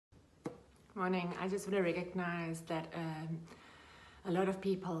Morning. I just want to recognize that a lot of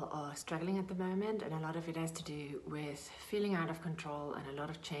people are struggling at the moment, and a lot of it has to do with feeling out of control, and a lot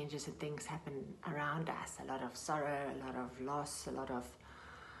of changes and things happen around us. A lot of sorrow, a lot of loss, a lot of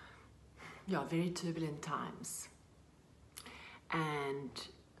very turbulent times. And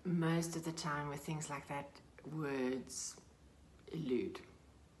most of the time with things like that, words elude.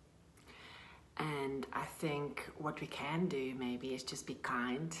 And I think what we can do maybe is just be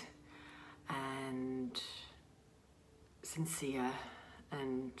kind and sincere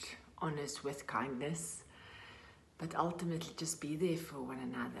and honest with kindness, but ultimately just be there for one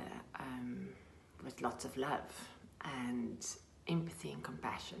another with lots of love and empathy and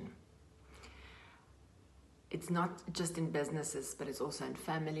compassion. It's not just in businesses, but it's also in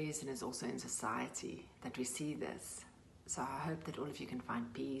families and it's also in society that we see this. So I hope that all of you can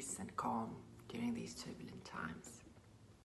find peace and calm during these turbulent times.